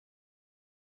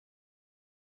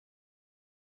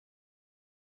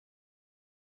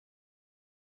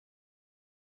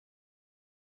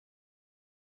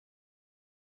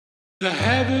The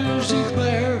heavens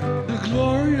declare the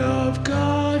glory of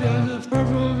God, and the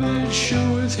firmament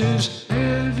sheweth his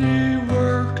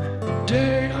handiwork.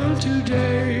 Day unto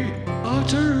day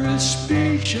uttereth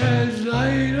speech, and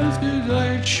night unto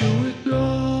night sheweth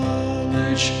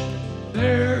knowledge.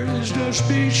 There is no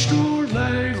speech nor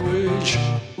language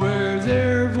where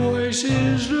their voice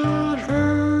is not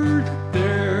heard.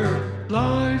 Their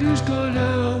line is gone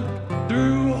out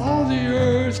through all the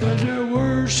earth, and their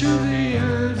words to the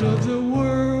end of the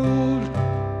world.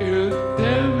 In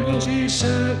them has he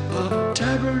set a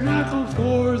tabernacle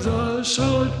for the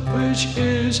sun, which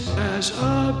is as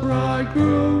a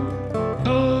bridegroom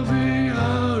coming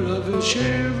out of the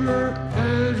chamber,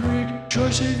 and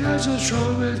rejoicing as a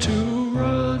trumpet to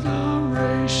run a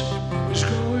race. His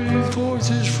going forth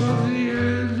is from the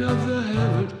end of the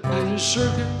heaven, and his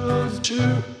circuit runs to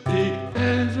the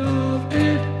end of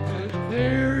it, and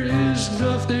there is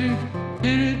nothing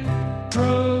hidden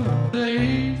from the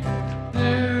heat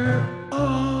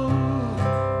thereof.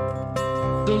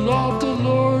 The law of the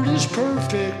Lord is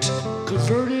perfect,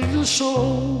 converting the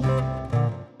soul.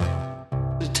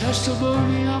 The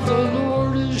testimony of the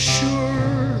Lord is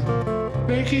sure,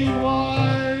 making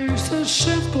wise the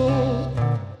simple.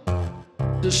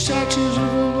 The statutes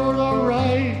of the Lord are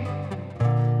right,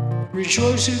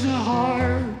 rejoicing the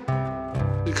heart.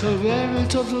 The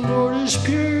commandment of the Lord is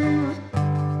pure,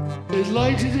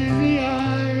 enlightening the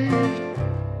eyes.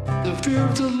 The fear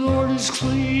of the Lord is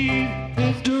clean,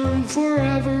 enduring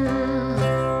forever.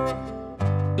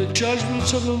 The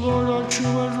judgments of the Lord are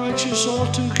true and righteous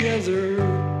altogether.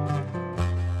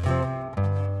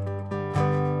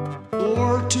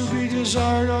 More to be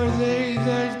desired are they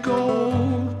than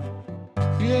gold,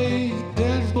 yea,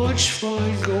 than much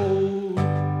fine gold.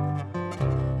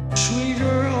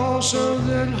 Sweeter also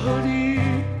than honey,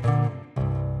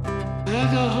 and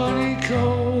the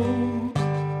honeycomb.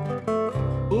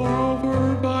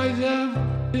 Moreover, by them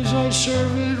is thy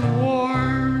servant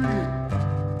warned,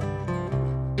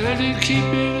 and in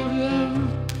keeping of them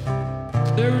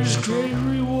there is great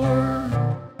reward.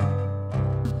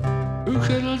 Who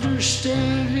can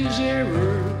understand his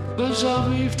error? Cleanse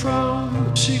me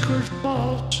from secret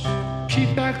faults.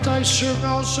 Keep back thy servant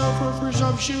also from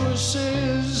presumptuous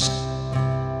sins.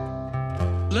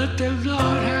 Let them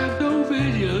not have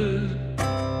dominion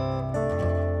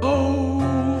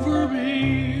over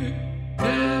me.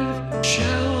 Then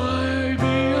shall I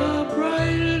be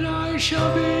upright, and I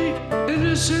shall be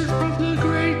innocent from the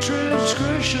great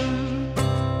transgression.